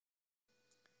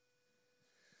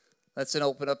Let's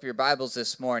open up your Bibles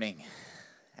this morning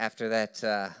after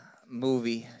that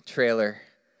movie trailer,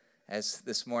 as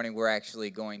this morning we're actually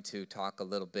going to talk a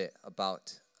little bit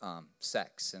about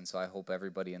sex. And so I hope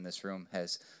everybody in this room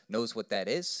knows what that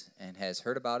is and has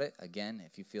heard about it. Again,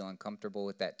 if you feel uncomfortable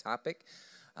with that topic,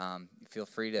 feel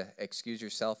free to excuse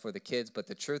yourself or the kids. But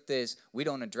the truth is, we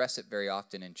don't address it very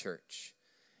often in church.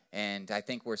 And I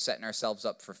think we're setting ourselves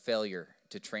up for failure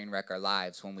to train wreck our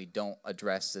lives when we don't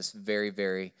address this very,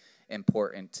 very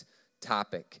important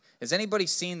topic. Has anybody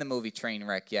seen the movie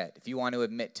Trainwreck yet? If you want to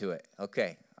admit to it.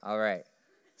 Okay, all right.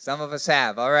 Some of us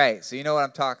have. All right, so you know what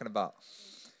I'm talking about.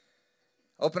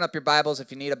 Open up your Bibles. If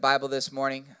you need a Bible this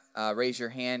morning, raise your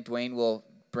hand. Dwayne will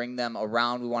bring them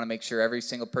around. We want to make sure every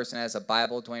single person has a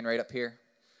Bible. Dwayne, right up here.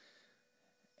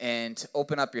 And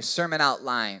open up your sermon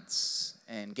outlines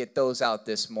and get those out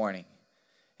this morning.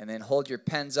 And then hold your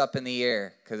pens up in the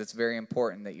air, because it's very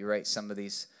important that you write some of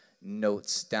these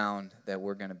notes down that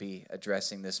we're going to be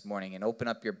addressing this morning. And open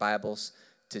up your Bibles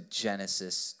to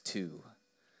Genesis 2.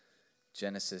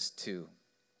 Genesis 2.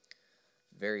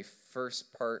 Very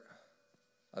first part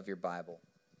of your Bible.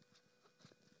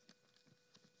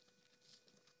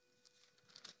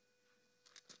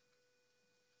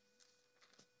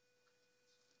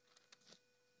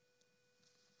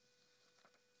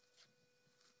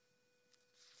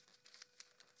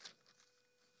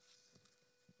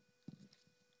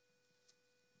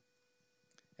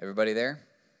 Everybody there?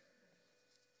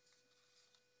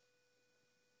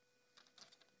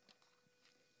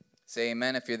 Say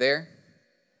amen if you're there.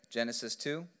 Genesis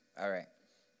 2. All right.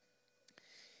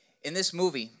 In this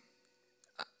movie,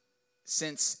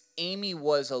 since Amy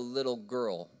was a little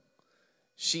girl,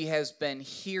 she has been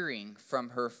hearing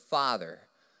from her father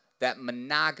that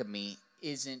monogamy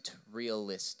isn't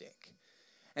realistic.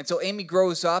 And so Amy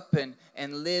grows up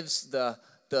and lives the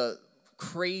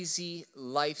crazy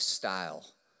lifestyle,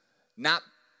 not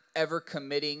ever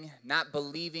committing, not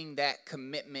believing that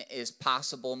commitment is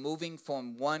possible, moving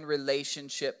from one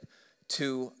relationship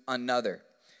to another.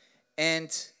 And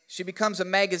she becomes a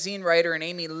magazine writer, and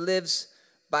Amy lives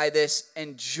by this,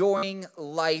 enjoying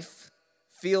life,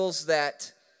 feels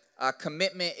that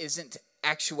commitment isn't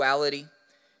actuality,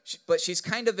 but she's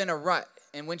kind of in a rut.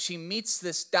 And when she meets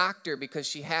this doctor, because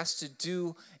she has to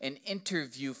do an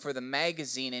interview for the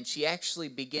magazine, and she actually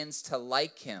begins to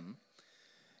like him,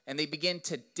 and they begin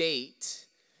to date,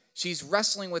 she's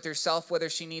wrestling with herself whether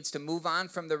she needs to move on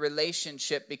from the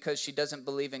relationship because she doesn't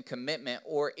believe in commitment,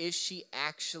 or is she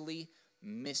actually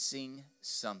missing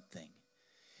something?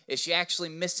 Is she actually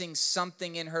missing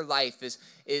something in her life?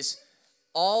 Is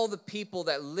all the people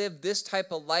that live this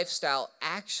type of lifestyle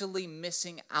actually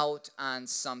missing out on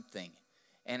something?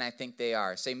 And I think they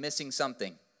are. Say, missing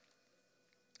something.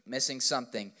 Missing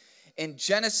something. In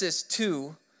Genesis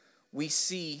 2, we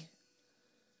see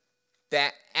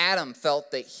that Adam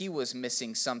felt that he was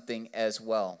missing something as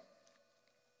well.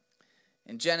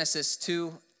 In Genesis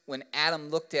 2, when Adam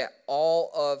looked at all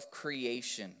of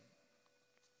creation,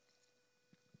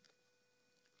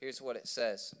 here's what it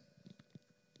says.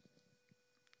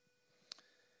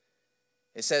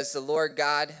 It says, the Lord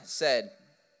God said,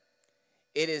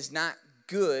 "It is not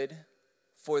good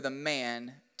for the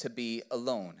man to be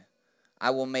alone. I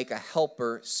will make a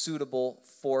helper suitable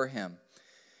for him."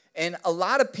 And a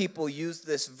lot of people use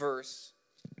this verse.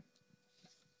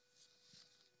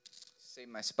 Save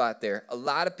my spot there. A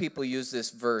lot of people use this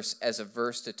verse as a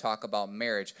verse to talk about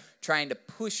marriage, trying to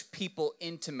push people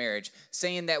into marriage,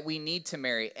 saying that we need to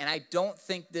marry. And I don't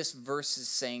think this verse is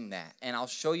saying that. And I'll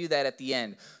show you that at the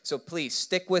end. So please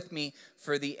stick with me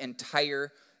for the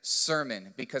entire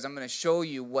sermon, because I'm going to show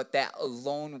you what that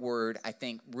alone word, I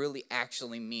think, really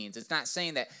actually means. It's not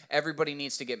saying that everybody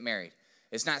needs to get married.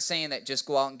 It's not saying that just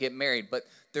go out and get married, but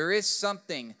there is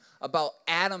something about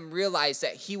Adam realized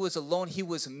that he was alone. He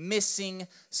was missing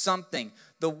something.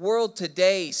 The world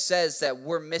today says that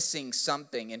we're missing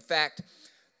something. In fact,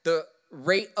 the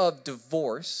rate of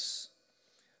divorce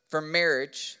for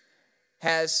marriage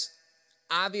has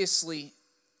obviously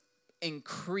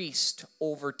increased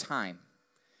over time.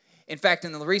 In fact,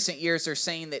 in the recent years, they're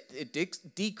saying that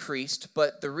it decreased,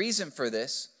 but the reason for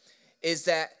this is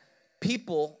that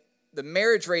the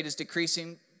marriage rate is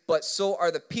decreasing, but so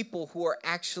are the people who are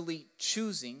actually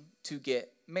choosing to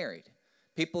get married.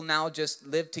 People now just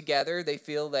live together. They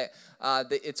feel that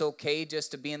it's okay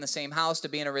just to be in the same house, to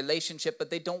be in a relationship, but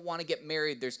they don't want to get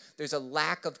married. There's a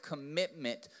lack of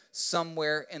commitment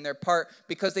somewhere in their part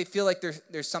because they feel like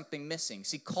there's something missing.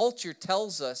 See, culture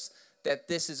tells us that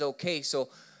this is okay. So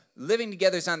living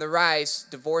together is on the rise,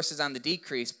 divorce is on the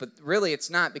decrease, but really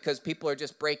it's not, because people are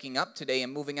just breaking up today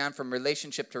and moving on from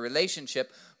relationship to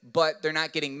relationship, but they're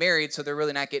not getting married, so they're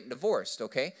really not getting divorced,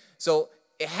 okay? So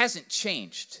it hasn't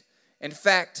changed. In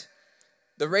fact,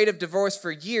 the rate of divorce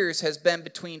for years has been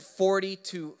between 40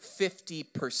 to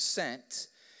 50%.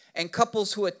 And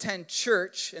couples who attend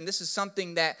church, and this is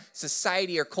something that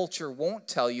society or culture won't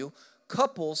tell you,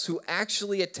 couples who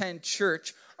actually attend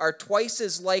church are twice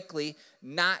as likely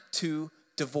not to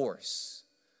divorce.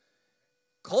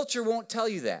 Culture won't tell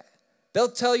you that.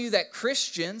 They'll tell you that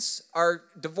Christians are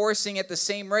divorcing at the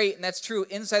same rate, and that's true.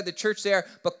 Inside the church they are,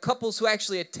 but couples who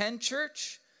actually attend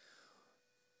church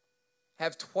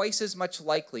have twice as much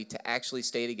likely to actually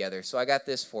stay together. So I got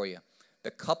this for you.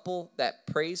 The couple that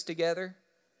prays together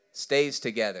stays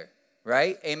together,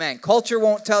 right? Amen. Culture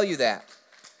won't tell you that,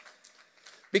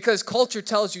 because culture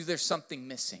tells you there's something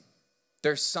missing.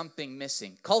 There's something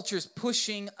missing. Culture's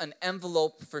pushing an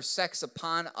envelope for sex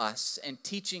upon us and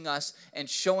teaching us and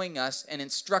showing us and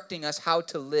instructing us how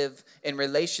to live in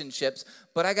relationships.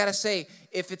 But I got to say,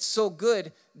 if it's so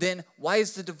good, then why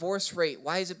is the divorce rate?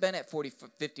 Why has it been at 40,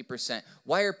 50%?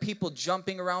 Why are people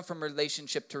jumping around from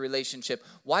relationship to relationship?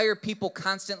 Why are people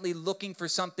constantly looking for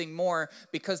something more?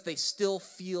 Because they still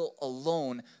feel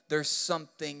alone. There's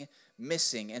something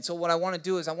missing. And so what I want to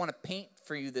do is I want to paint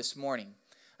for you this morning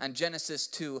on Genesis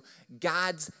 2,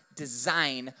 God's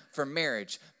design for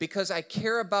marriage, because I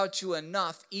care about you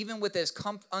enough, even with as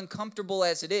uncomfortable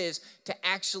as it is, to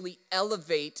actually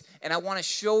elevate, and I want to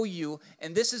show you,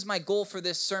 and this is my goal for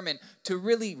this sermon, to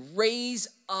really raise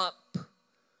up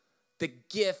the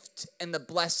gift and the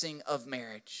blessing of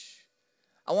marriage.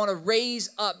 I want to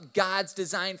raise up God's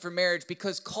design for marriage,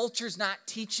 because culture's not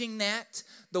teaching that.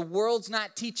 The world's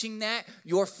not teaching that.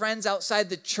 Your friends outside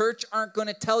the church aren't going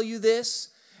to tell you this.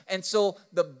 And so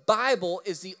the Bible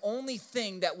is the only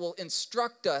thing that will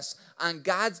instruct us on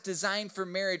God's design for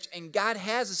marriage. And God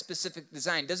has a specific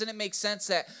design. Doesn't it make sense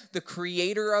that the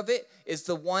creator of it is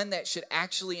the one that should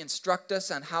actually instruct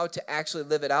us on how to actually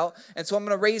live it out? And so I'm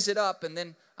going to raise it up, and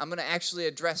then I'm going to actually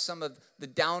address some of the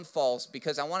downfalls,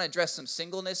 because I want to address some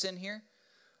singleness in here.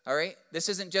 All right? This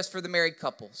isn't just for the married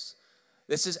couples.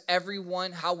 This is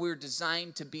everyone, how we're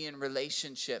designed to be in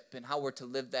relationship and how we're to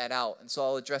live that out. And so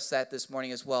I'll address that this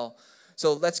morning as well.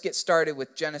 So let's get started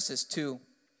with Genesis 2,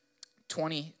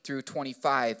 20 through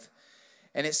 25.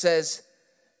 And it says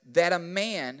that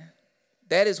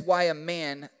that is why a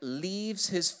man leaves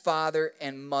his father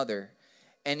and mother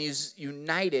and is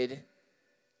united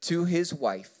to his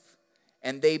wife,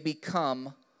 and they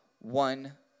become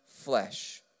one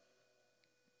flesh.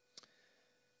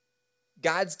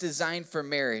 God's design for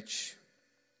marriage.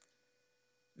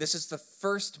 This is the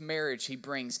first marriage he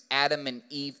brings Adam and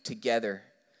Eve together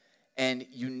and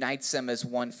unites them as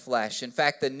one flesh. In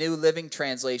fact, the New Living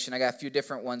Translation, I got a few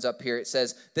different ones up here. It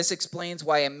says, this explains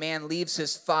why a man leaves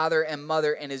his father and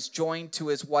mother and is joined to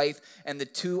his wife, and the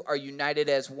two are united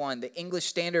as one. The English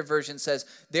Standard Version says,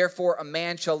 therefore a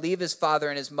man shall leave his father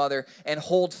and his mother and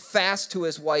hold fast to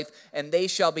his wife, and they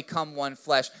shall become one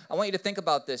flesh. I want you to think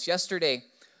about this. Yesterday,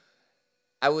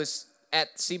 I was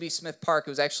at CB Smith Park.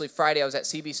 It was actually Friday. I was at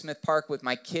CB Smith Park with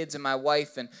my kids and my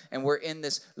wife, and we're in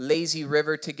this lazy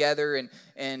river together,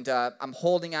 and I'm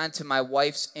holding on to my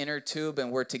wife's inner tube,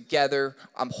 and we're together.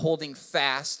 I'm holding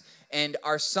fast, and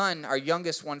our son, our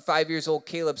youngest one, 5 years old,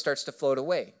 Caleb, starts to float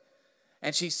away.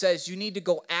 And she says, you need to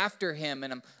go after him.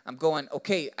 And I'm going,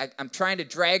 okay, I'm trying to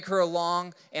drag her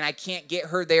along, and I can't get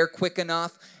her there quick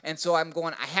enough. And so I'm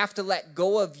going, I have to let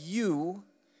go of you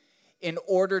in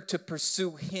order to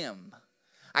pursue him.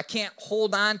 I can't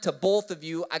hold on to both of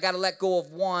you. I got to let go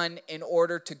of one in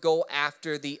order to go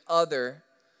after the other.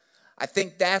 I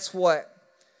think that's what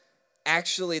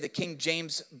actually the King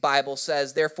James Bible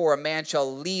says. Therefore, a man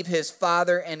shall leave his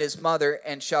father and his mother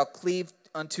and shall cleave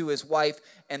unto his wife,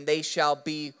 and they shall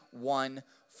be one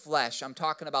flesh. I'm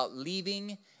talking about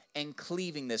leaving and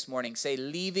cleaving this morning. Say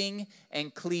leaving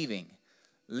and cleaving.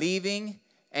 Leaving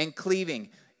and cleaving.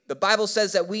 The Bible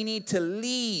says that we need to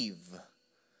leave.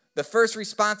 The first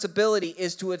responsibility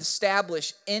is to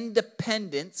establish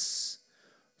independence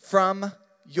from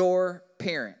your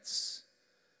parents.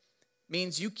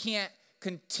 Means you can't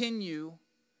continue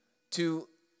to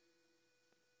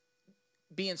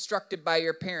be instructed by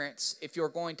your parents if you're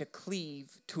going to cleave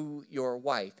to your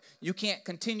wife. You can't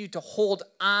continue to hold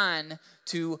on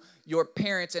to your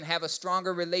parents and have a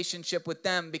stronger relationship with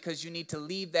them, because you need to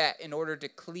leave that in order to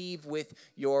cleave with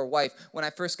your wife. When I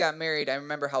first got married, I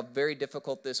remember how very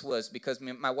difficult this was, because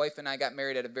my wife and I got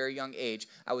married at a very young age.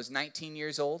 I was 19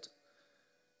 years old.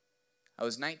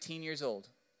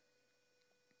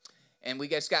 And we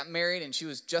just got married, and she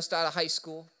was just out of high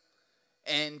school.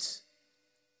 And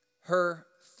her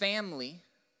family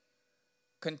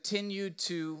continued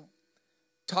to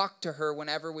talk to her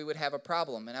whenever we would have a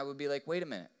problem. And I would be like, wait a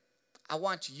minute. I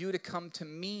want you to come to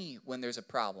me when there's a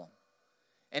problem.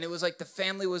 And it was like the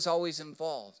family was always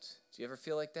involved. Do you ever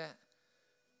feel like that?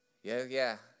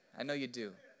 Yeah, I know you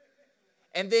do.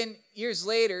 And then years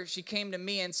later, she came to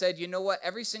me and said, you know what?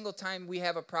 Every single time we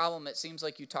have a problem, it seems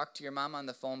like you talk to your mom on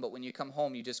the phone, but when you come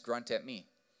home, you just grunt at me.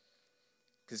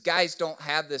 Because guys don't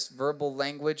have this verbal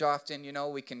language often, you know.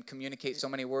 We can communicate so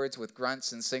many words with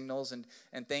grunts and signals and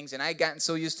things. And I had gotten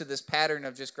so used to this pattern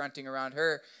of just grunting around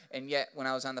her. And yet, when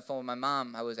I was on the phone with my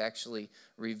mom, I was actually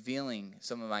revealing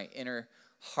some of my inner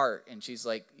heart. And she's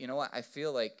like, you know what? I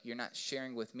feel like you're not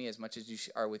sharing with me as much as you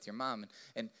are with your mom.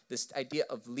 And this idea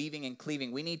of leaving and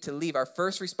cleaving, we need to leave. Our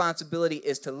first responsibility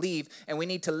is to leave, and we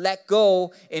need to let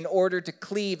go in order to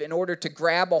cleave, in order to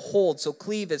grab a hold. So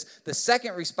cleave is the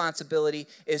second responsibility,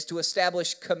 is to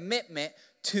establish commitment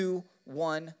to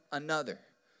one another.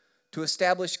 To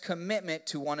establish commitment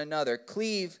to one another.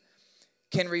 Cleave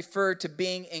can refer to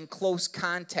being in close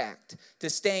contact, to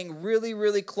staying really,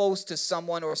 really close to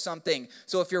someone or something.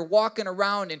 So if you're walking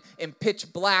around in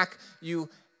pitch black, you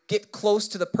get close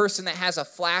to the person that has a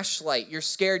flashlight. You're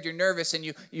scared, you're nervous, and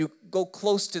you go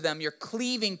close to them. You're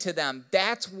cleaving to them.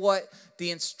 That's what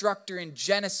the instructor in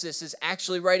Genesis is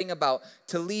actually writing about.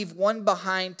 To leave one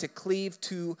behind, to cleave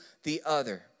to the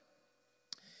other.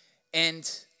 And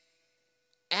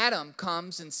Adam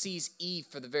comes and sees Eve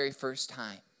for the very first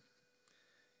time.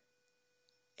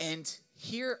 And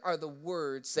here are the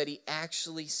words that he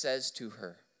actually says to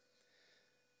her.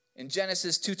 In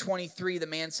Genesis 2:23, the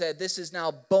man said, "This is now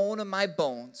bone of my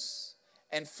bones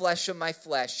and flesh of my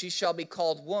flesh. She shall be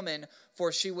called woman,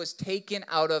 for she was taken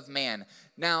out of man."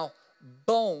 Now,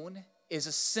 bone is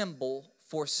a symbol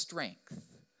for strength.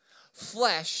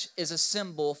 Flesh is a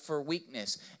symbol for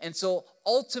weakness. And so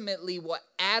ultimately what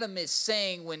Adam is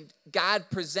saying when God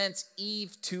presents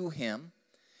Eve to him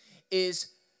is,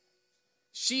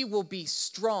 she will be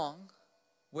strong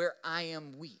where I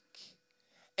am weak.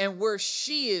 And where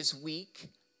she is weak,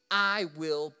 I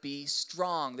will be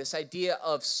strong. This idea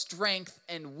of strength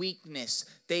and weakness,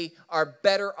 they are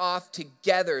better off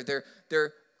together.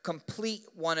 They're complete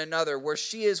one another. Where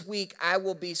she is weak, I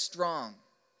will be strong.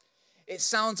 It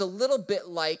sounds a little bit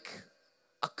like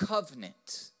a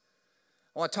covenant.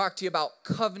 I want to talk to you about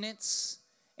covenants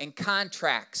and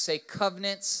contracts. Say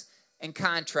covenants and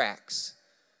contracts.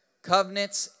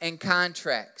 Covenants and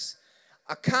contracts.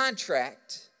 A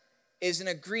contract is an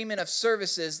agreement of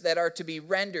services that are to be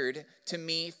rendered to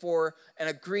me for an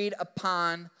agreed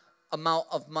upon amount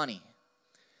of money.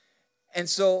 And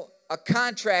so a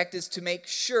contract is to make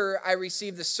sure I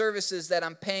receive the services that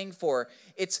I'm paying for.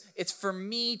 It's for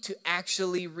me to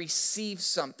actually receive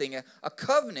something. A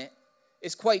covenant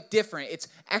is quite different. It's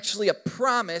actually a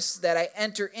promise that I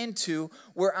enter into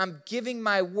where I'm giving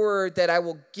my word that I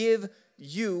will give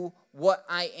you what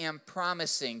I am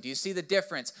promising. Do you see the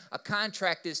difference? A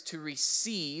contract is to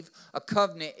receive. A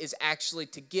covenant is actually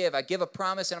to give. I give a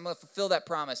promise and I'm going to fulfill that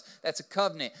promise. That's a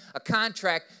covenant. A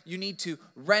contract, you need to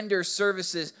render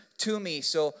services to me.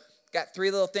 So, got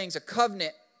three little things. A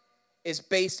covenant is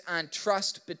based on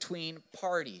trust between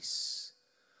parties.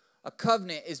 A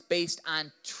covenant is based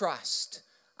on trust.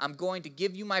 I'm going to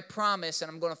give you my promise and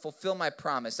I'm going to fulfill my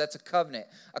promise. That's a covenant.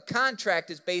 A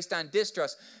contract is based on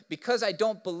distrust. Because I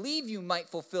don't believe you might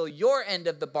fulfill your end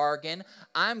of the bargain,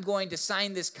 I'm going to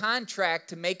sign this contract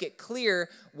to make it clear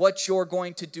what you're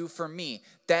going to do for me.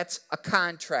 That's a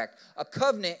contract. A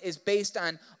covenant is based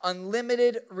on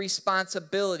unlimited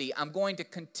responsibility. I'm going to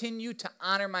continue to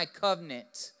honor my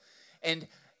covenant. And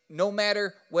no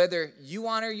matter whether you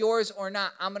honor yours or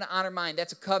not, I'm going to honor mine.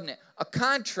 That's a covenant. A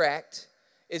contract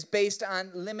is based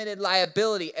on limited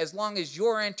liability. As long as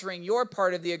you're entering your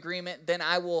part of the agreement, then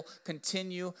I will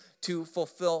continue to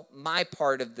fulfill my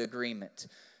part of the agreement.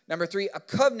 Number 3, a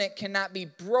covenant cannot be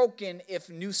broken if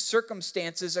new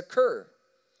circumstances occur.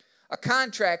 A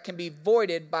contract can be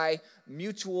voided by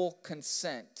mutual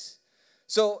consent.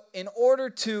 So in order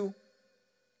to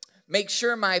make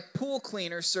sure my pool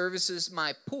cleaner services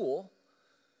my pool,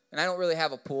 and I don't really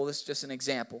have a pool, this is just an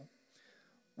example,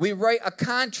 we write a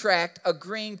contract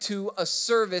agreeing to a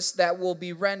service that will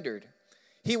be rendered.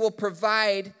 He will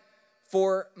provide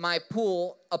for my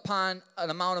pool upon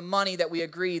an amount of money that we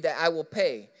agree that I will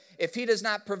pay. If he does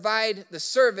not provide the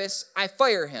service, I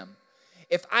fire him.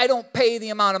 If I don't pay the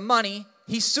amount of money,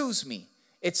 he sues me.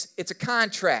 It's a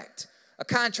contract. A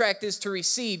contract is to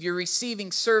receive. You're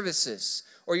receiving services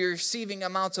or you're receiving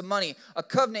amounts of money. A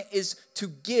covenant is to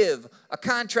give. A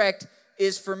contract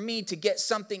is for me to get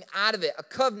something out of it. A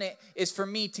covenant is for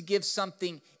me to give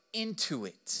something into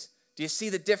it. Do you see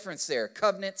the difference there?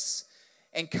 Covenants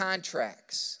and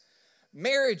contracts.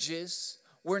 Marriages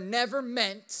were never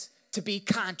meant to be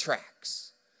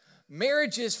contracts.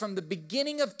 Marriages from the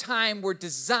beginning of time were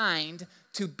designed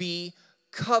to be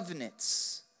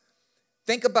covenants.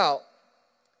 Think about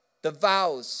the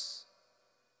vows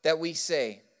that we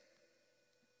say.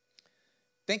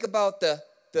 Think about the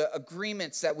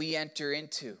agreements that we enter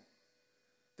into.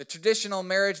 The traditional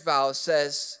marriage vow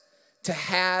says to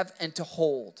have and to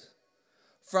hold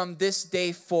from this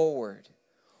day forward,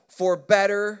 for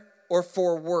better or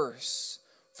for worse,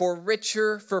 for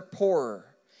richer, for poorer,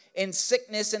 in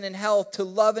sickness and in health, to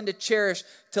love and to cherish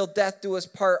till death do us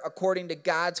part, according to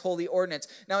God's holy ordinance.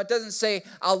 Now, it doesn't say,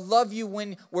 I'll love you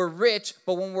when we're rich,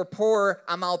 but when we're poor,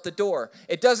 I'm out the door.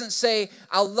 It doesn't say,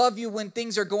 I'll love you when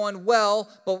things are going well,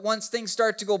 but once things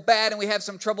start to go bad and we have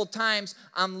some troubled times,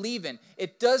 I'm leaving.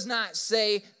 It does not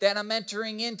say that I'm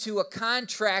entering into a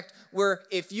contract where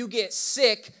if you get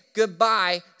sick,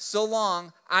 goodbye, so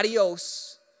long,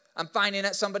 adios. I'm finding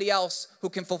out somebody else who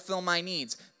can fulfill my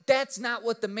needs. That's not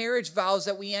what the marriage vows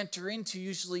that we enter into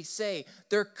usually say.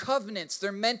 They're covenants.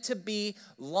 They're meant to be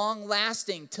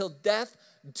long-lasting, till death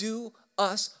do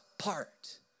us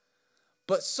part.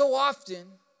 But so often,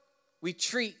 we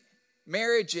treat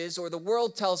marriages, or the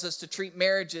world tells us to treat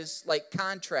marriages like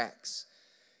contracts.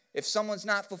 If someone's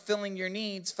not fulfilling your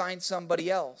needs, find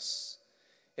somebody else.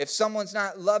 If someone's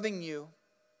not loving you,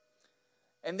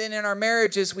 and then in our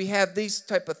marriages, we have these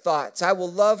type of thoughts. I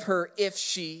will love her if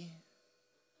she.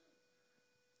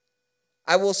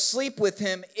 I will sleep with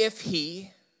him if he.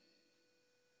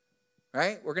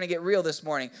 Right? We're going to get real this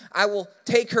morning. I will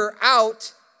take her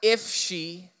out if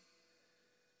she.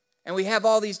 And we have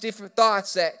all these different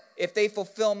thoughts that if they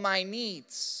fulfill my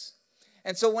needs.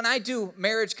 And so when I do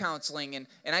marriage counseling, and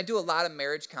I do a lot of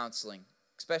marriage counseling,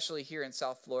 especially here in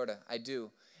South Florida, I do.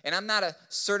 And I'm not a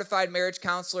certified marriage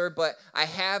counselor, but I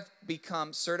have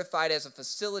become certified as a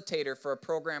facilitator for a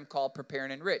program called Prepare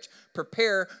and Enrich.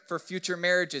 Prepare for future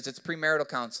marriages. It's premarital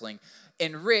counseling.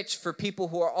 Enrich for people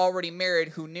who are already married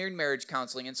who need marriage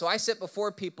counseling. And so I sit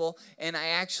before people and I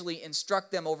actually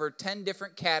instruct them over 10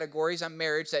 different categories on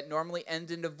marriage that normally end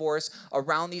in divorce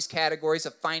around these categories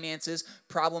of finances,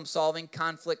 problem solving,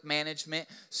 conflict management,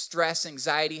 stress,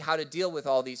 anxiety, how to deal with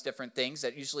all these different things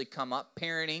that usually come up,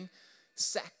 parenting,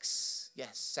 sex.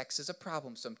 Yes, sex is a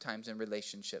problem sometimes in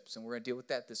relationships, and we're going to deal with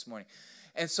that this morning.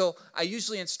 And so I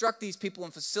usually instruct these people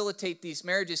and facilitate these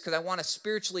marriages because I want to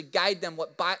spiritually guide them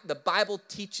what the Bible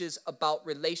teaches about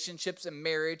relationships and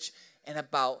marriage and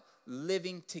about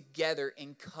living together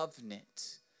in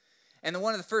covenant. And then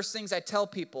one of the first things I tell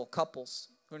people, couples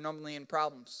who are normally in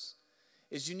problems,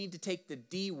 is you need to take the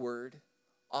D word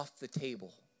off the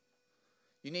table.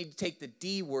 You need to take the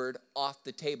D word off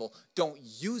the table. Don't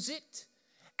use it.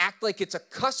 Act like it's a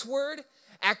cuss word.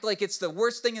 Act like it's the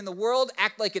worst thing in the world.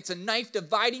 Act like it's a knife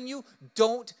dividing you.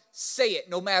 Don't say it.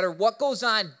 No matter what goes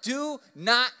on, do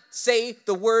not say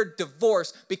the word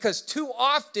divorce, because too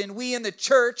often we in the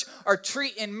church are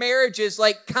treating marriages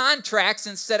like contracts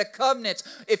instead of covenants.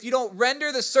 If you don't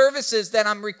render the services that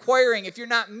I'm requiring, if you're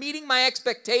not meeting my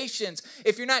expectations,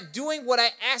 if you're not doing what I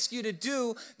ask you to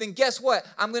do, then guess what?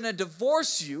 I'm going to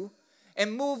divorce you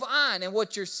and move on. And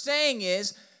what you're saying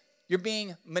is, you're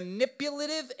being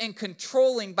manipulative and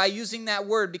controlling by using that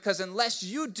word, because unless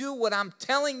you do what I'm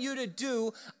telling you to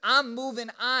do, I'm moving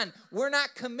on. We're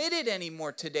not committed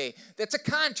anymore today. That's a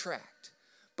contract.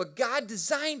 But God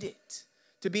designed it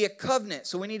to be a covenant.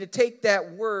 So we need to take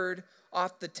that word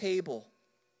off the table.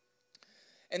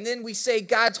 And then we say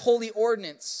God's holy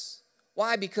ordinance.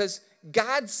 Why? Because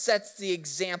God sets the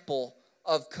example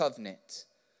of covenant.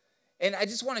 And I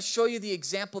just want to show you the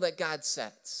example that God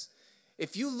sets.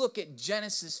 If you look at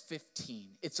Genesis 15,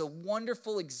 it's a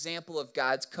wonderful example of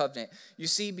God's covenant. You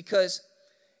see, because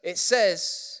it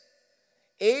says,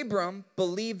 Abram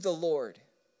believed the Lord,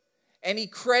 and he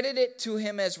credited it to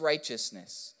him as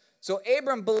righteousness. So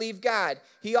Abram believed God.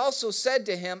 He also said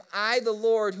to him, I, the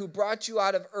Lord, who brought you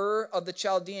out of Ur of the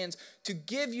Chaldeans, to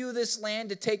give you this land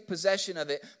to take possession of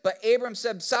it. But Abram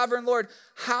said, Sovereign Lord,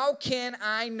 how can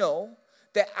I know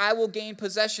that I will gain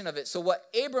possession of it? So what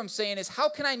Abram's saying is, how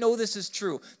can I know this is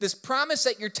true? This promise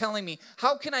that you're telling me,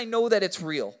 how can I know that it's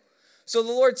real? So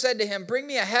the Lord said to him, bring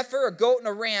me a heifer, a goat, and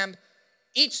a ram,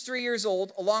 each 3 years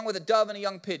old, along with a dove and a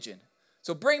young pigeon.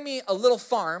 So bring me a little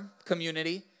farm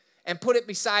community and put it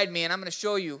beside me, and I'm going to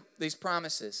show you these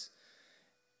promises.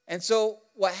 And so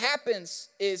what happens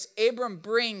is Abram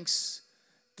brings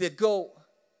the goat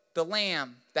the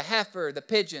lamb, the heifer, the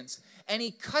pigeons, and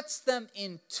he cuts them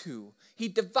in two. He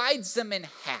divides them in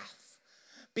half.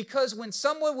 Because when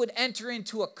someone would enter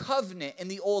into a covenant in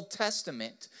the Old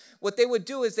Testament, what they would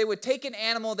do is they would take an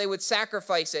animal, they would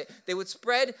sacrifice it, they would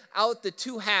spread out the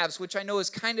two halves, which I know is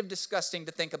kind of disgusting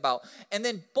to think about, and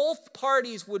then both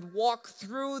parties would walk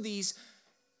through these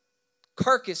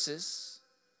carcasses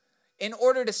in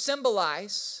order to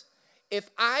symbolize, if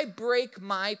I break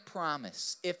my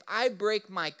promise, if I break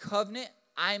my covenant,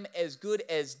 I'm as good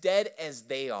as dead as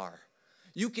they are.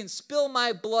 You can spill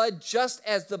my blood just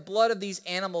as the blood of these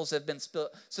animals have been spilled.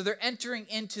 So they're entering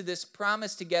into this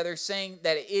promise together, saying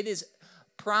that it is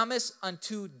promise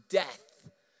unto death.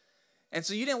 And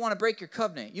so you didn't want to break your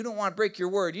covenant. You didn't want to break your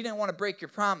word. You didn't want to break your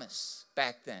promise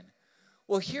back then.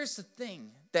 Well, here's the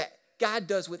thing that God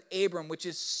does with Abram, which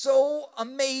is so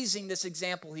amazing, this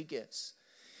example he gives.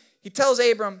 He tells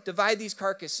Abram, divide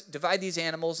these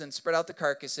animals and spread out the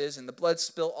carcasses, and the blood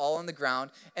spill all on the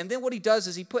ground. And then what he does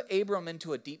is he put Abram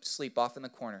into a deep sleep off in the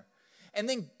corner. And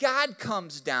then God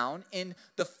comes down in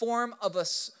the form of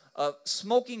a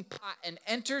smoking pot and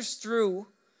enters through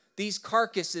these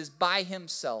carcasses by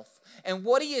himself. And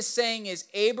what he is saying is,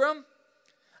 Abram,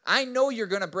 I know you're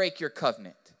going to break your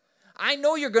covenant. I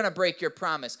know you're going to break your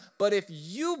promise. But if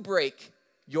you break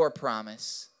your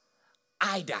promise,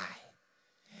 I die.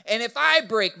 And if I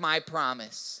break my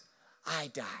promise,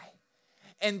 I die.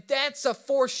 And that's a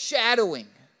foreshadowing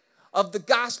of the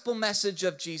gospel message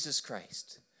of Jesus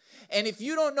Christ. And if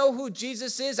you don't know who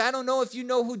Jesus is, I don't know if you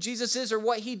know who Jesus is or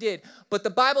what he did, but the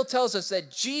Bible tells us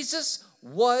that Jesus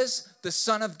was the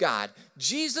Son of God.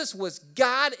 Jesus was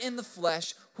God in the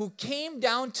flesh who came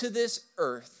down to this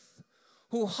earth,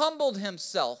 who humbled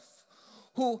himself,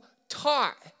 who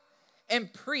taught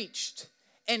and preached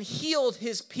and healed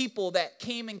his people that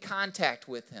came in contact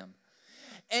with him.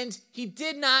 And he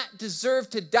did not deserve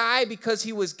to die because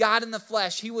he was God in the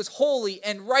flesh. He was holy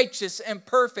and righteous and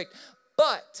perfect.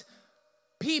 But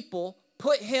people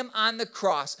put him on the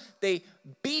cross. They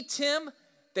beat him,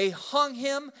 they hung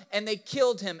him, and they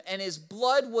killed him. And his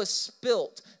blood was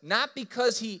spilt, not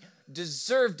because he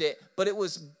deserved it, but it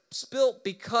was spilt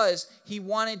because he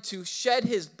wanted to shed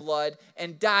his blood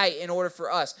and die in order for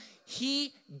us.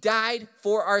 He died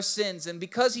for our sins, and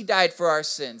because he died for our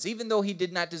sins, even though he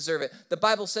did not deserve it, the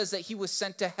Bible says that he was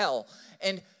sent to hell,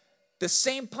 and the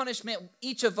same punishment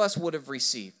each of us would have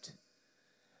received.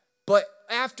 But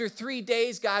after 3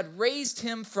 days, God raised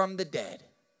him from the dead.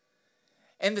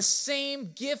 And the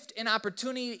same gift and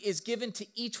opportunity is given to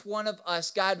each one of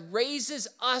us. God raises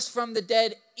us from the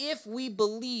dead if we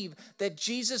believe that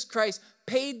Jesus Christ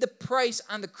paid the price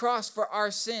on the cross for our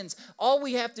sins. All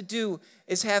we have to do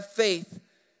is have faith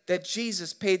that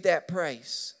Jesus paid that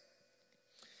price.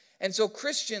 And so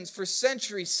Christians for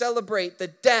centuries celebrate the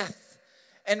death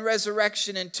and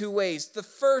resurrection in two ways. The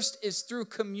first is through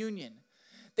communion.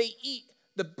 They eat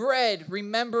the bread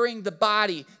remembering the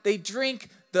body. They drink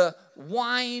the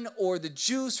wine or the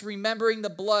juice remembering the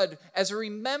blood as a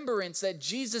remembrance that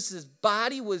Jesus'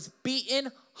 body was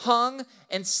beaten, hung,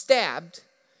 and stabbed,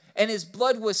 and his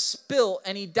blood was spilled,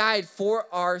 and he died for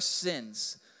our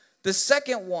sins. The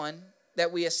second one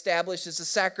that we establish is the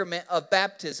sacrament of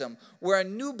baptism, where a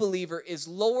new believer is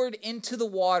lowered into the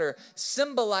water,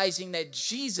 symbolizing that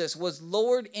Jesus was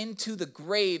lowered into the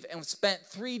grave and spent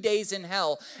 3 days in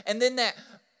hell. And then that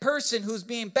person who's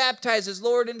being baptized is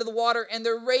lowered into the water and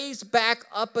they're raised back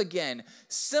up again,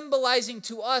 symbolizing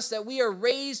to us that we are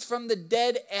raised from the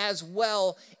dead as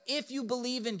well if you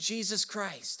believe in Jesus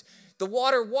Christ. The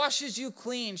water washes you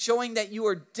clean, showing that you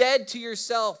are dead to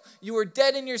yourself. You are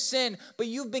dead in your sin, but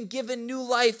you've been given new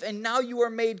life and now you are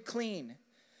made clean.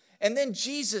 And then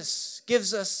Jesus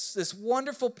gives us this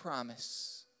wonderful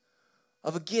promise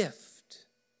of a gift,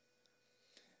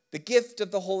 the gift of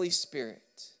the Holy Spirit.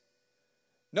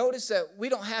 Notice that we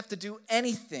don't have to do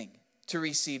anything to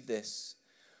receive this.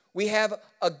 We have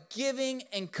a giving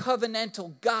and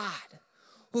covenantal God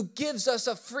who gives us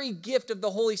a free gift of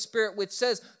the Holy Spirit, which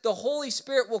says the Holy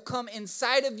Spirit will come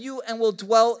inside of you and will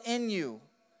dwell in you.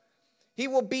 He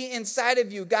will be inside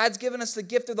of you. God's given us the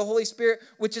gift of the Holy Spirit,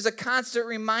 which is a constant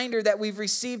reminder that we've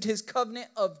received his covenant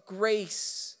of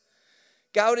grace.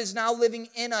 God is now living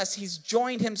in us. He's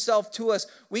joined himself to us.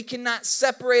 We cannot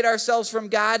separate ourselves from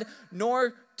God,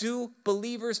 nor do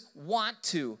believers want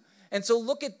to. And so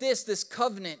look at this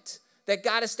covenant that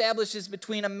God establishes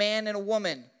between a man and a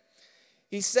woman.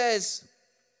 He says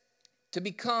to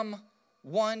become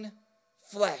one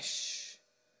flesh.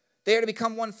 They are to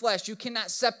become one flesh. You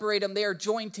cannot separate them. They are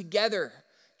joined together.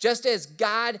 Just as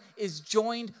God is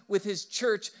joined with his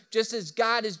church, just as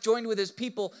God is joined with his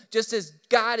people, just as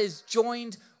God is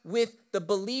joined with the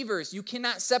believers. You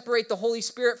cannot separate the Holy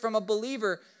Spirit from a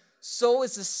believer. So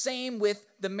is the same with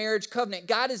the marriage covenant.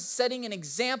 God is setting an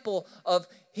example of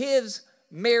his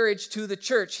marriage to the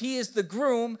church. He is the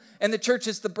groom and the church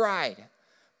is the bride.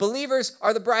 Believers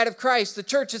are the bride of Christ. The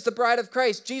church is the bride of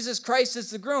Christ. Jesus Christ is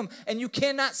the groom, and you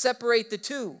cannot separate the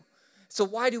two. So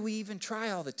why do we even try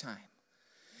all the time?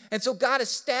 And so God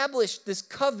established this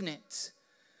covenant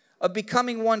of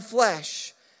becoming one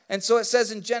flesh. And so it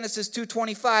says in Genesis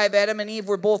 2:25, Adam and Eve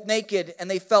were both naked and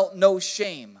they felt no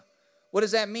shame. What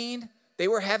does that mean? They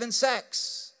were having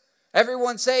sex.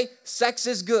 Everyone say, sex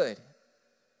is good.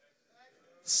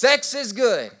 Sex is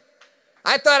good.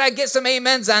 I thought I'd get some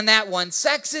amens on that one.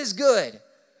 Sex is good.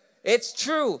 It's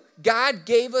true. God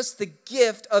gave us the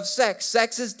gift of sex.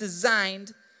 Sex is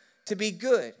designed to be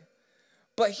good.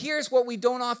 But here's what we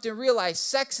don't often realize.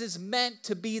 Sex is meant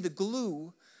to be the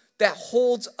glue that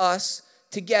holds us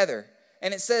together.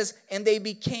 And it says, and they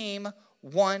became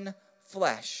one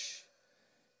flesh.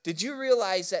 Did you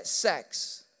realize that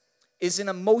sex is an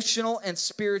emotional and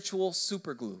spiritual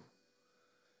superglue?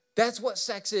 That's what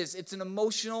sex is. It's an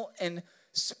emotional and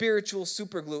spiritual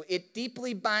superglue. It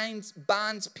deeply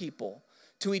bonds people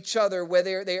to each other,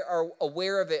 whether they are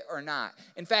aware of it or not.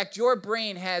 In fact, your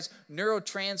brain has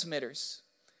neurotransmitters.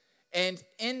 And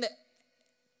in the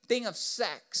thing of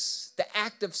sex, the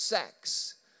act of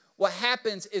sex, what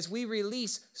happens is we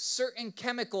release certain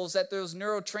chemicals that those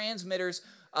neurotransmitters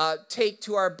take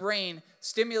to our brain,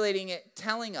 stimulating it,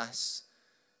 telling us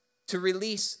to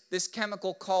release this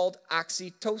chemical called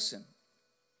oxytocin.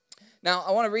 Now,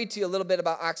 I want to read to you a little bit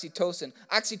about oxytocin.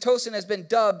 Oxytocin has been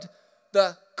dubbed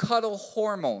the cuddle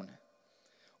hormone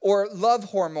or love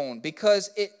hormone because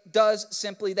it does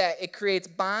simply that. It creates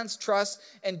bonds, trust,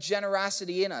 and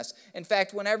generosity in us. In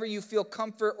fact, whenever you feel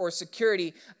comfort or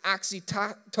security,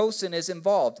 oxytocin is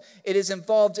involved. It is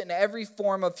involved in every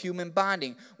form of human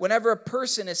bonding. Whenever a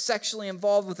person is sexually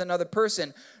involved with another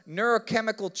person,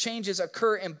 neurochemical changes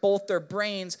occur in both their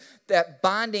brains. That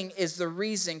bonding is the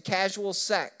reason casual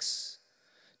sex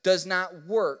does not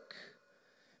work,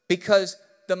 because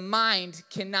the mind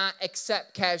cannot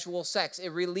accept casual sex. It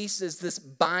releases this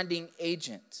bonding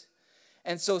agent.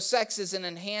 And so sex is an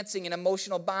enhancing an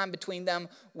emotional bond between them,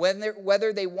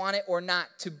 whether they want it or not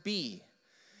to be.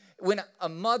 When a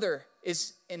mother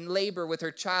is in labor with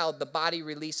her child, the body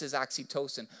releases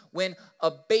oxytocin. When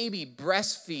a baby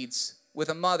breastfeeds with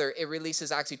a mother, it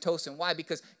releases oxytocin. Why?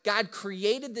 Because God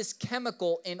created this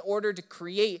chemical in order to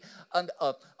create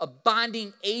a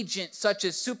bonding agent such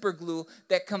as superglue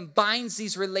that combines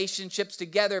these relationships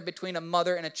together between a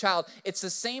mother and a child. It's the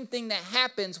same thing that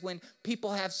happens when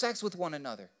people have sex with one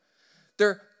another.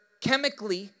 They're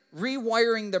chemically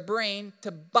rewiring the brain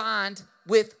to bond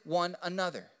with one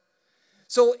another.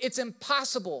 So it's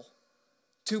impossible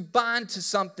to bond to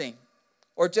something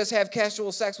or just have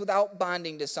casual sex without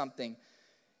bonding to something.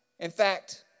 In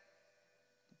fact,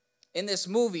 in this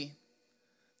movie,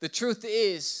 the truth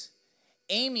is,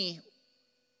 Amy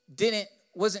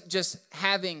wasn't just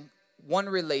having one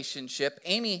relationship.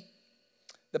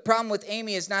 The problem with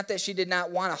Amy is not that she did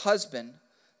not want a husband.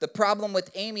 The problem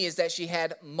with Amy is that she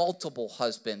had multiple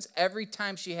husbands. Every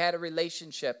time she had a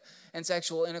relationship and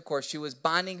sexual intercourse, she was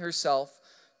bonding herself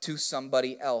to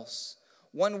somebody else.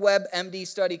 One WebMD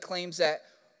study claims that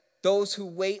those who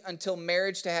wait until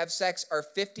marriage to have sex are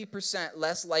 50%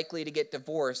 less likely to get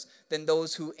divorced than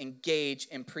those who engage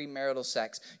in premarital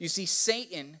sex. You see,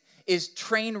 Satan is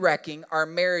train wrecking our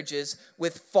marriages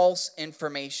with false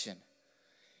information.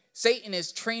 Satan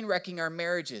is train wrecking our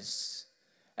marriages.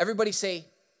 Everybody say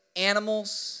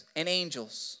animals and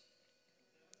angels.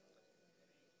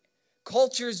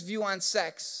 Culture's view on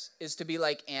sex is to be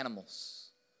like animals.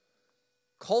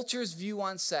 Culture's view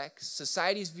on sex,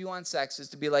 society's view on sex is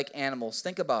to be like animals.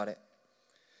 Think about it.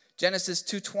 Genesis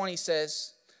 2:20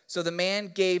 says, so the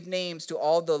man gave names to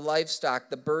all the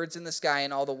livestock, the birds in the sky,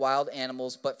 and all the wild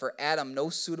animals, but for Adam no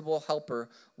suitable helper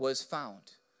was found.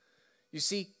 You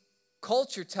see,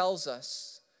 culture tells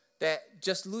us that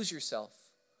just lose yourself.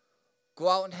 Go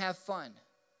out and have fun.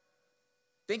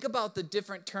 Think about the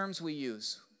different terms we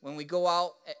use. When we go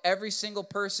out, every single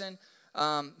person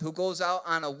who goes out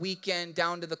on a weekend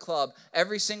down to the club,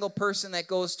 every single person that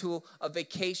goes to a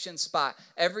vacation spot,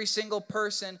 every single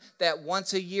person that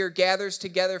once a year gathers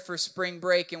together for spring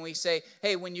break, and we say,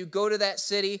 hey, when you go to that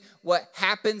city, what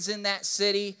happens in that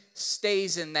city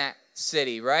stays in that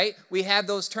city, right? We have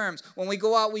those terms. When we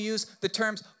go out, we use the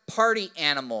terms party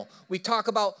animal. We talk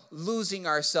about losing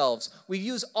ourselves. We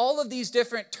use all of these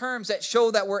different terms that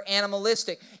show that we're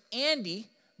animalistic. Andy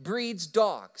breeds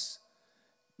dogs.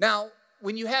 Now,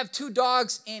 when you have two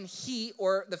dogs in heat,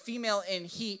 or the female in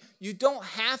heat, you don't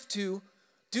have to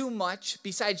do much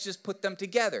besides just put them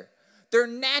together. Their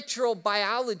natural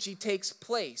biology takes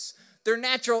place. Their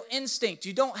natural instinct.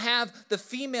 You don't have the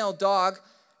female dog,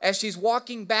 as she's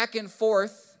walking back and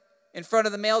forth in front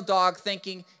of the male dog,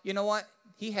 thinking, you know what?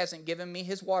 He hasn't given me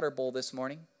his water bowl this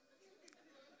morning.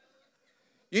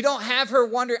 You don't have her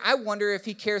wonder, I wonder if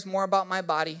he cares more about my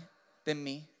body than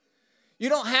me. You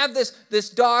don't have this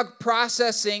dog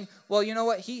processing, well, you know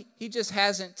what? He just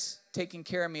hasn't taken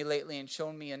care of me lately and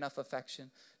shown me enough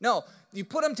affection. No, you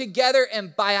put them together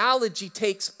and biology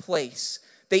takes place.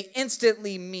 They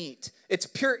instantly meet. It's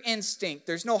pure instinct.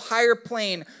 There's no higher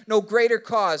plane, no greater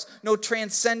cause, no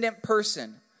transcendent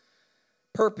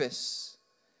purpose.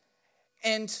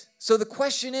 And so the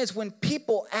question is, when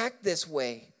people act this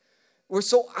way, we're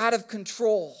so out of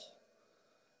control.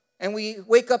 And we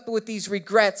wake up with these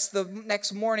regrets. The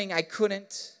next morning, I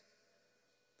couldn't.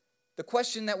 The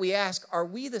question that we ask, are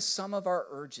we the sum of our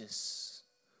urges?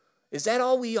 Is that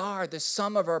all we are, the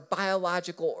sum of our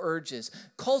biological urges?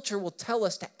 Culture will tell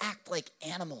us to act like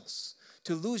animals,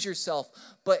 to lose yourself.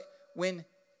 But when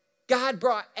God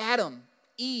brought Adam,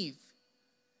 Eve,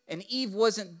 and Eve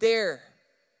wasn't there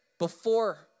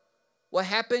before, what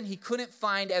happened? He couldn't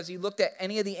find, as he looked at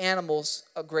any of the animals,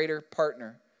 a greater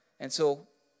partner. And so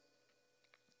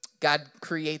God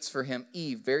creates for him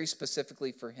Eve, very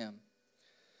specifically for him.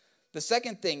 The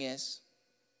second thing is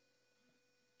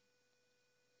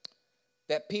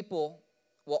that people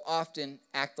will often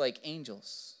act like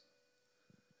angels.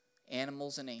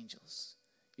 Animals and angels.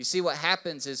 You see, what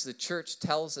happens is the church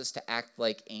tells us to act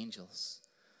like angels.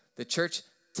 The church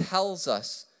tells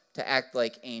us to act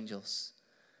like angels.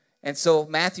 And so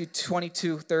Matthew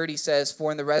 22:30 says,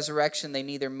 for in the resurrection they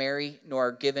neither marry nor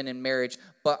are given in marriage,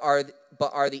 but are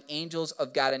the angels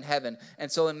of God in heaven. And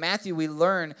so in Matthew we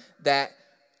learn that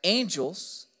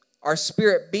angels are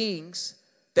spirit beings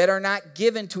that are not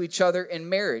given to each other in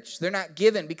marriage. They're not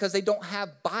given because they don't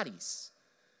have bodies.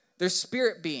 They're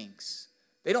spirit beings.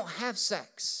 They don't have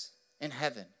sex in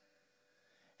heaven.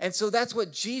 And so that's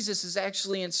what Jesus is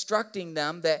actually instructing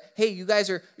them, that, hey, you guys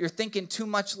you're thinking too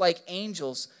much like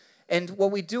angels. And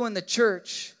what we do in the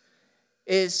church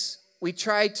is we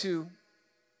try to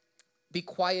be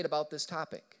quiet about this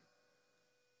topic.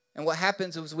 And what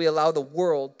happens is we allow the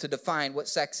world to define what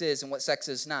sex is and what sex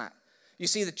is not. You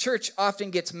see, the church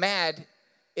often gets mad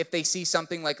if they see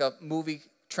something like a movie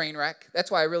train wreck. That's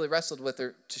why I really wrestled with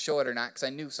her to show it or not, because I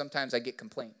knew sometimes I get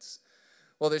complaints.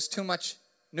 Well, there's too much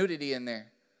nudity in there.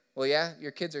 Well, yeah,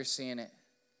 your kids are seeing it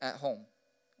at home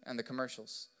on the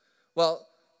commercials. Well,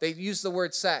 they use the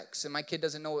word sex, and my kid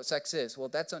doesn't know what sex is. Well,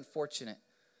 that's unfortunate,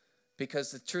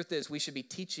 because the truth is we should be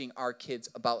teaching our kids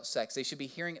about sex. They should be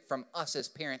hearing it from us as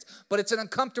parents. But it's an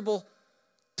uncomfortable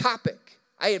topic.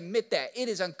 I admit that. It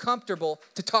is uncomfortable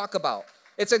to talk about.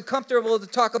 It's uncomfortable to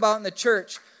talk about in the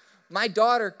church. My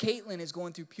daughter, Caitlin, is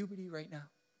going through puberty right now.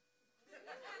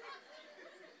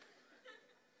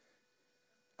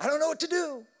 I don't know what to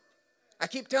do. I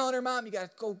keep telling her, Mom, you got to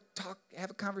go talk, have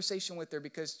a conversation with her,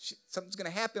 because something's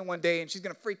going to happen one day and she's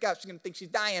going to freak out. She's going to think she's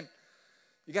dying.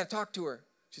 You got to talk to her.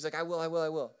 She's like, I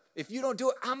will. If you don't do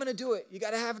it, I'm going to do it. You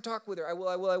got to have a talk with her. I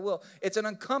will. It's an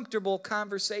uncomfortable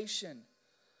conversation.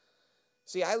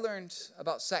 See, I learned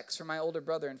about sex from my older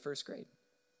brother in first grade.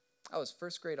 I was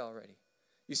first grade already.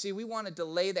 You see, we want to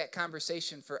delay that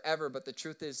conversation forever, but the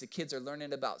truth is the kids are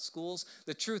learning about schools.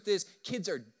 The truth is kids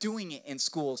are doing it in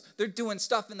schools. They're doing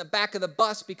stuff in the back of the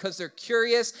bus because they're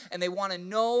curious and they want to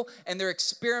know, and they're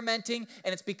experimenting,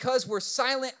 and it's because we're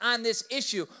silent on this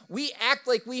issue. We act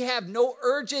like we have no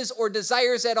urges or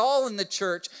desires at all in the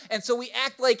church, and so we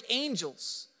act like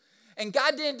angels. And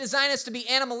God didn't design us to be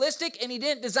animalistic, and he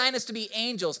didn't design us to be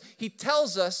angels. He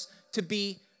tells us to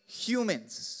be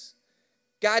humans.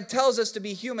 God tells us to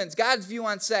be humans. God's view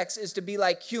on sex is to be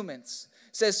like humans.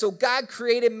 It says, so God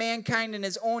created mankind in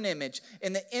his own image.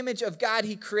 In the image of God,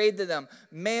 he created them.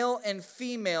 Male and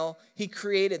female, he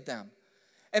created them.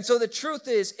 And so the truth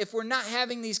is, if we're not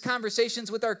having these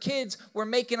conversations with our kids, we're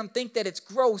making them think that it's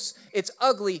gross, it's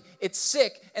ugly, it's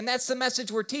sick. And that's the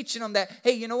message we're teaching them, that,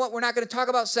 hey, you know what? We're not going to talk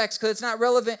about sex because it's not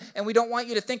relevant, and we don't want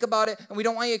you to think about it, and we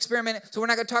don't want you to experiment it, so we're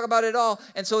not going to talk about it at all.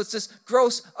 And so it's this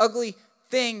gross, ugly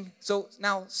thing. So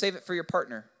now save it for your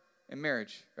partner in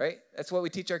marriage, right? That's what we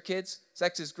teach our kids.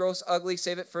 Sex is gross, ugly.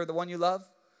 Save it for the one you love.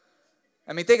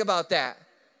 I mean, think about that.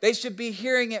 They should be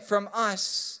hearing it from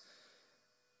us.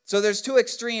 So there's two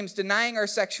extremes: denying our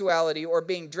sexuality or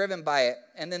being driven by it.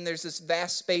 And then there's this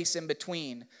vast space in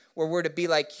between where we're to be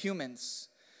like humans.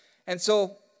 And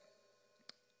so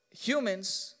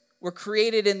humans were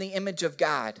created in the image of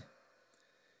God.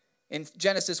 In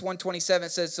Genesis 1:27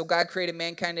 it says, so God created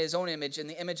mankind in his own image. In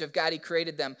the image of God he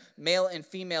created them. Male and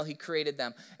female he created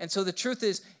them. And so the truth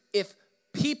is, if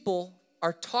people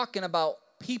are talking about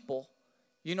people,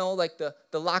 you know, like the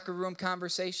locker room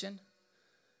conversation,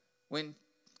 when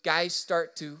guys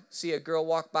start to see a girl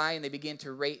walk by and they begin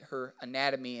to rate her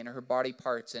anatomy and her body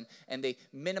parts, and they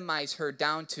minimize her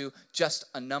down to just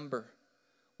a number.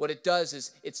 What it does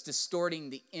is it's distorting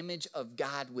the image of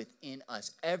God within us.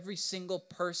 Every single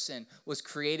person was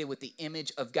created with the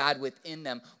image of God within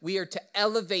them. We are to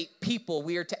elevate people.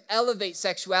 We are to elevate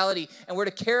sexuality, and we're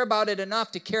to care about it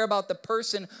enough to care about the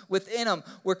person within them.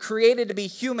 We're created to be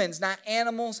humans, not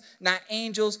animals, not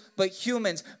angels, but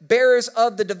humans, bearers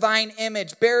of the divine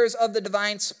image, bearers of the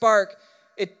divine spark.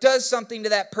 It does something to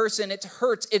that person. It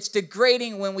hurts. It's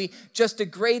degrading when we just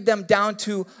degrade them down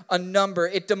to a number.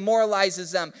 It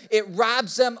demoralizes them. It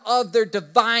robs them of their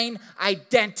divine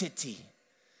identity.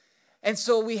 And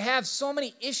so we have so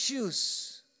many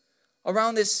issues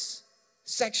around this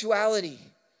sexuality.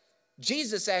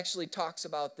 Jesus actually talks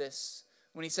about this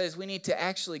when he says we need to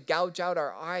actually gouge out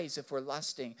our eyes if we're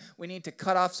lusting. We need to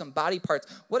cut off some body parts.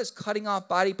 What does cutting off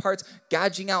body parts,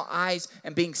 gouging out eyes,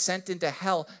 and being sent into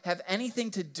hell have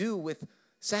anything to do with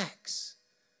sex?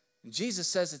 And Jesus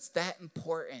says it's that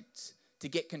important to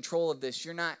get control of this.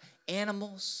 You're not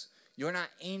animals. You're not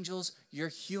angels. You're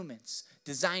humans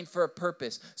designed for a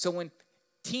purpose. So when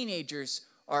teenagers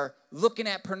are looking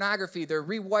at pornography, they're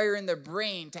rewiring their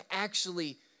brain to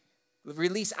actually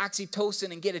release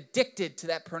oxytocin and get addicted to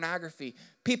that pornography.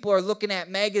 People are looking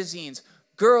at magazines.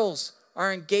 Girls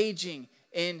are engaging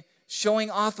in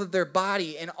showing off of their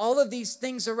body and all of these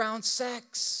things around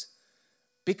sex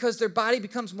because their body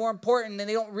becomes more important and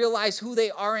they don't realize who they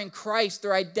are in Christ.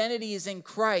 Their identity is in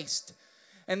Christ.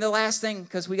 And the last thing,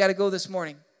 because we got to go this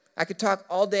morning, I could talk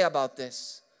all day about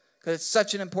this because it's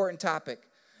such an important topic.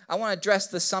 I want to address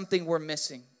the something we're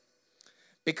missing.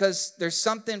 Because there's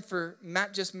something for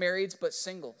not just marrieds, but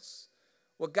singles.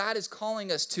 What God is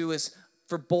calling us to is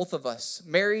for both of us,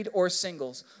 married or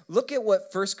singles. Look at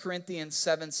what 1 Corinthians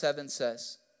 7:7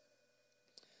 says.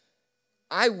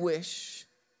 I wish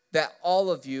that all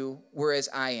of you were as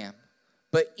I am,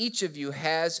 but each of you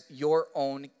has your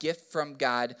own gift from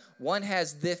God. One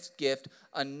has this gift,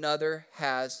 another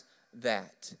has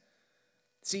that.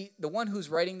 See, the one who's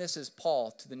writing this is Paul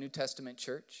to the New Testament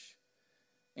church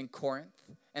in Corinth,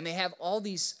 and they have all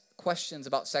these questions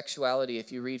about sexuality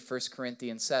if you read 1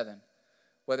 Corinthians 7.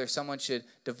 Whether someone should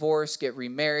divorce, get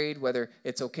remarried, whether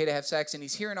it's okay to have sex, and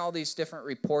he's hearing all these different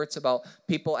reports about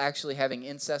people actually having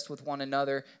incest with one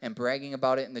another and bragging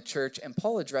about it in the church, and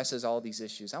Paul addresses all these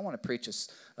issues. I want to preach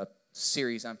a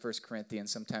series on 1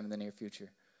 Corinthians sometime in the near future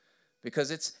because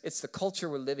it's the culture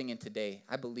we're living in today.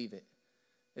 I believe it.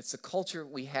 It's the culture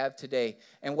we have today.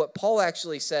 And what Paul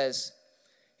actually says,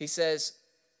 he says,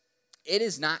 it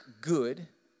is not good,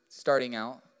 starting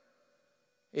out,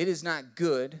 it is not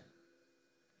good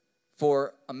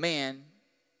for a man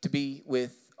to be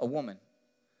with a woman.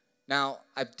 Now,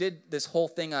 I did this whole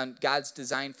thing on God's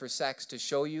design for sex to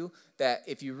show you that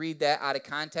if you read that out of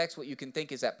context, what you can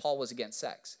think is that Paul was against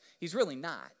sex. He's really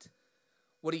not.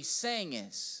 What he's saying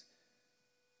is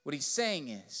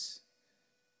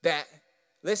that,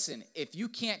 listen, if you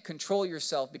can't control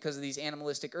yourself because of these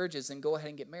animalistic urges, then go ahead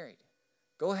and get married.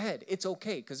 Go ahead. It's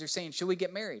okay because they're saying, should we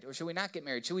get married or should we not get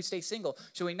married? Should we stay single?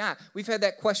 Should we not? We've had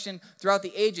that question throughout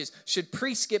the ages. Should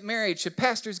priests get married? Should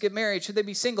pastors get married? Should they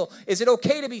be single? Is it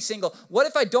okay to be single? What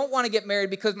if I don't want to get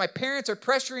married because my parents are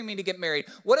pressuring me to get married?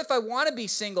 What if I want to be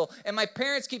single and my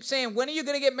parents keep saying, when are you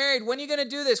going to get married? When are you going to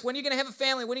do this? When are you going to have a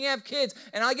family? When are you going to have kids?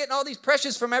 And I get all these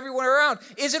pressures from everyone around.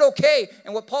 Is it okay?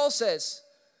 And what Paul says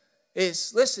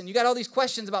is, listen, you got all these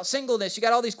questions about singleness. You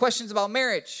got all these questions about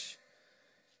marriage.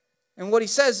 And what he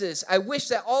says is, I wish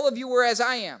that all of you were as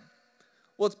I am.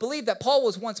 Well, it's believed that Paul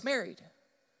was once married.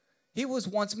 He was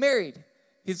once married.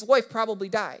 His wife probably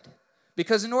died.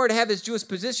 Because in order to have his Jewish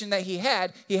position that he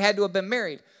had to have been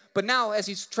married. But now, as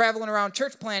he's traveling around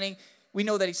church planning, we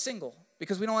know that he's single.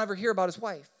 Because we don't ever hear about his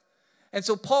wife. And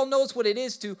so Paul knows what it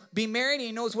is to be married. And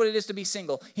he knows what it is to be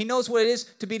single. He knows what it is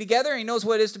to be together. And he knows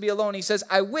what it is to be alone. He says,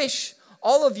 I wish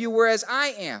all of you were as I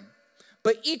am.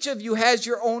 But each of you has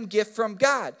your own gift from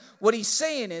God. What he's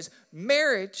saying is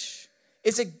marriage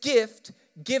is a gift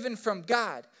given from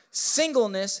God.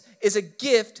 Singleness is a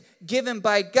gift given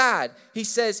by God. He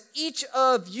says each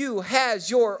of you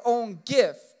has your own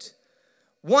gift.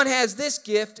 One has this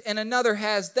gift and another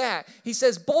has that. He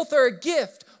says both are a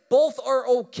gift. Both are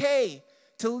okay.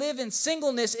 To live in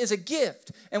singleness is a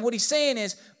gift. And what he's saying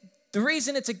is the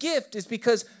reason it's a gift is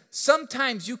because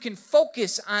sometimes you can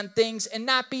focus on things and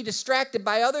not be distracted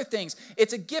by other things.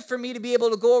 It's a gift for me to be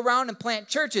able to go around and plant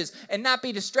churches and not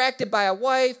be distracted by a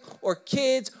wife or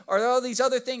kids or all these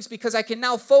other things, because I can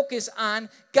now focus on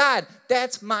God.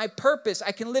 That's my purpose.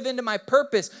 I can live into my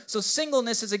purpose. So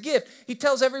singleness is a gift. He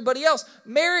tells everybody else,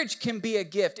 marriage can be a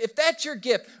gift. If that's your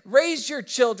gift, raise your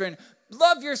children,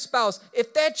 love your spouse.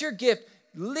 If that's your gift,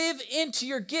 live into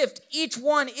your gift. Each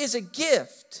one is a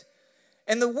gift.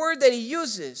 And the word that he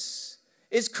uses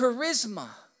is charisma,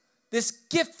 this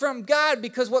gift from God,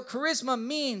 because what charisma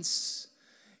means,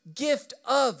 gift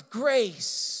of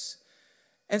grace.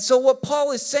 And so what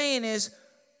Paul is saying is,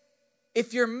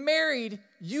 if you're married,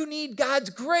 you need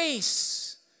God's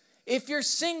grace. If you're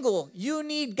single, you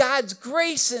need God's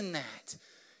grace in that.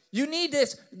 You need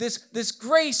this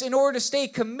grace in order to stay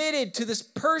committed to this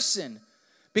person.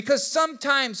 Because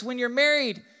sometimes when you're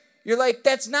married, you're like,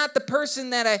 that's not the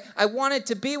person that I wanted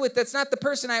to be with. That's not the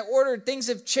person I ordered. Things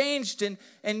have changed.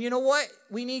 And you know what?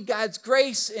 We need God's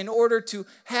grace in order to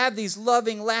have these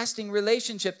loving, lasting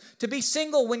relationships. To be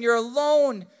single when you're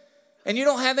alone and you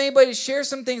don't have anybody to share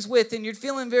some things with and you're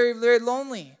feeling very, very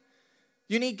lonely.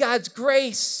 You need God's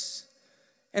grace.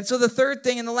 And so the third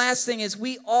thing and the last thing is,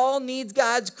 we all need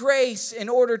God's grace in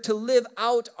order to live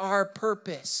out our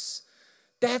purpose.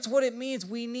 That's what it means.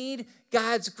 We need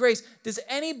God's grace. Does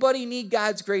anybody need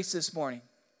God's grace this morning?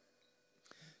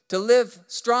 To live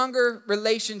stronger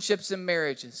relationships and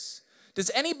marriages.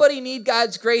 Does anybody need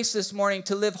God's grace this morning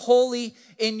to live holy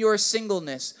in your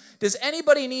singleness? Does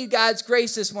anybody need God's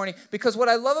grace this morning? Because what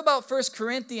I love about 1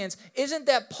 Corinthians isn't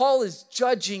that Paul is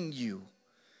judging you.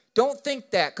 Don't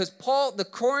think that, because the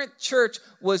Corinth church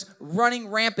was running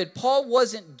rampant. Paul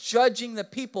wasn't judging the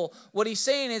people. What he's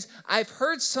saying is, I've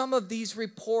heard some of these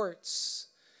reports,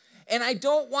 and I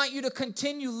don't want you to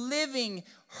continue living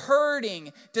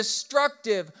hurting,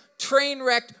 destructive,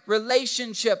 train-wrecked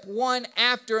relationship one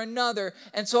after another.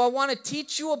 And so I want to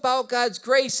teach you about God's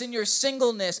grace in your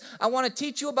singleness. I want to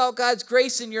teach you about God's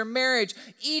grace in your marriage.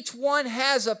 Each one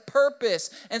has a purpose.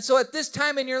 And so at this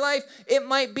time in your life, it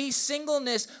might be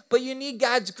singleness, but you need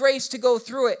God's grace to go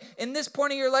through it. In this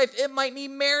point of your life, it might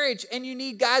need marriage, and you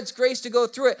need God's grace to go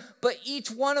through it. But each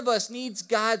one of us needs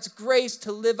God's grace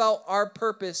to live out our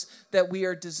purpose that we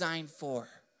are designed for.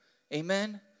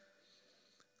 Amen?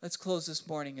 Let's close this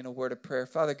morning in a word of prayer.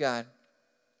 Father God,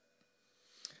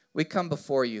 we come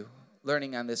before you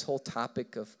learning on this whole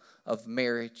topic of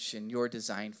marriage and your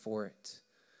design for it.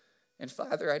 And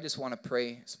Father, I just want to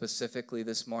pray specifically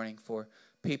this morning for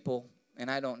people,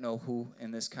 and I don't know who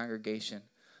in this congregation,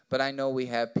 but I know we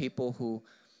have people who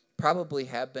probably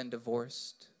have been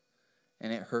divorced,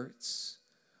 and it hurts.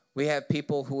 We have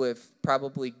people who have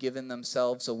probably given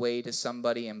themselves away to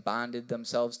somebody and bonded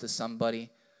themselves to somebody,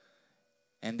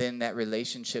 and then that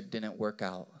relationship didn't work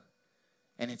out.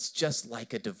 And it's just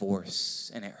like a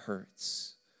divorce, and it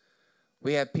hurts.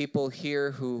 We have people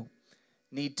here who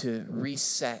need to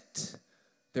reset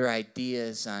their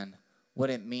ideas on what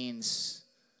it means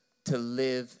to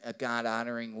live a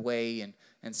God-honoring way.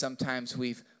 And sometimes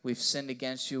we've sinned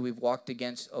against you, we've walked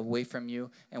away from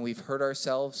you, and we've hurt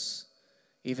ourselves.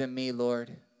 Even me,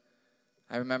 Lord.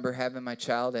 I remember having my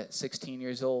child at 16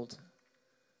 years old,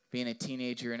 being a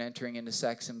teenager and entering into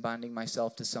sex and bonding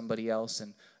myself to somebody else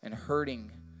and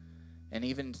hurting and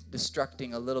even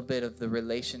destructing a little bit of the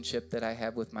relationship that I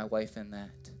have with my wife in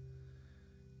that.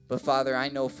 But Father, I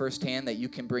know firsthand that you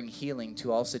can bring healing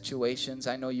to all situations.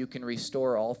 I know you can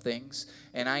restore all things.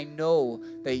 And I know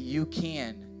that you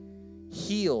can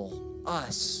heal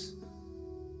us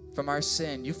from our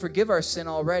sin. You forgive our sin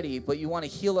already, but you want to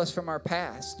heal us from our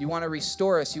past. You want to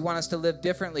restore us. You want us to live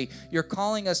differently. You're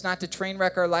calling us not to train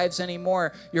wreck our lives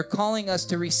anymore. You're calling us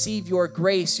to receive your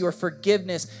grace, your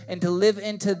forgiveness, and to live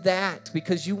into that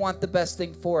because you want the best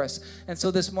thing for us. And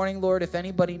so this morning, Lord, if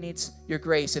anybody needs your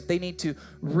grace, if they need to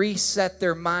reset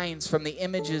their minds from the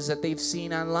images that they've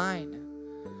seen online,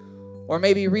 or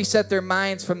maybe reset their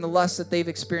minds from the lust that they've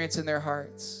experienced in their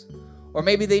hearts, or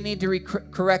maybe they need to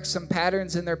correct some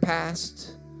patterns in their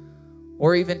past,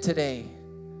 or even today.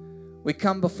 We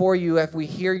come before you as we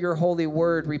hear your holy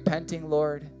word, repenting,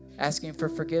 Lord, asking for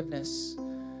forgiveness.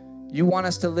 You want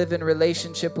us to live in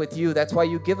relationship with you. That's why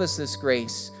you give us this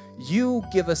grace. You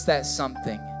give us that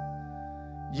something.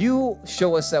 You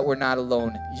show us that we're not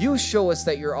alone. You show us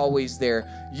that you're always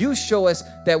there. You show us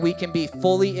that we can be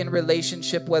fully in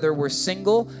relationship, whether we're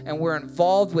single and we're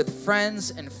involved with friends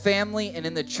and family and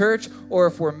in the church, or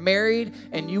if we're married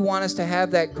and you want us to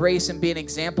have that grace and be an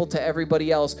example to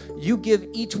everybody else. You give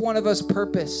each one of us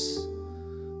purpose.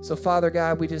 So, Father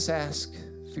God, we just ask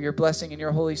for your blessing and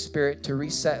your Holy Spirit to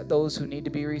reset those who need to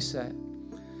be reset.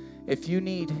 If you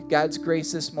need God's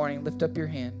grace this morning, lift up your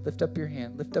hand, lift up your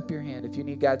hand, lift up your hand. If you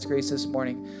need God's grace this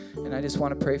morning, and I just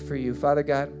want to pray for you. Father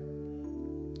God,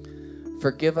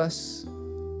 forgive us.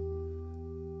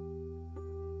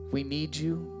 We need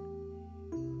you.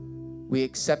 We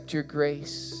accept your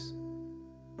grace.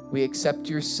 We accept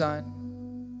your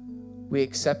Son. We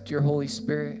accept your Holy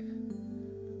Spirit.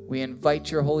 We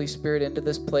invite your Holy Spirit into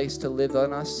this place to live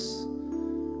on us,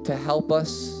 to help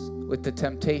us with the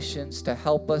temptations, to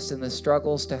help us in the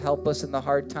struggles, to help us in the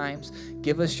hard times.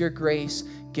 Give us your grace.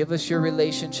 Give us your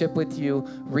relationship with you.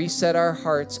 Reset our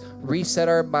hearts, reset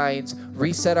our minds,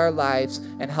 reset our lives,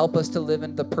 and help us to live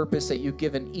in the purpose that you've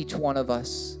given each one of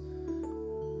us,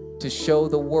 to show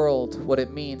the world what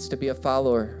it means to be a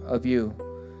follower of you.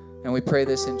 And we pray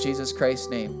this in Jesus Christ's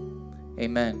name.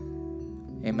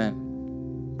 Amen. Amen.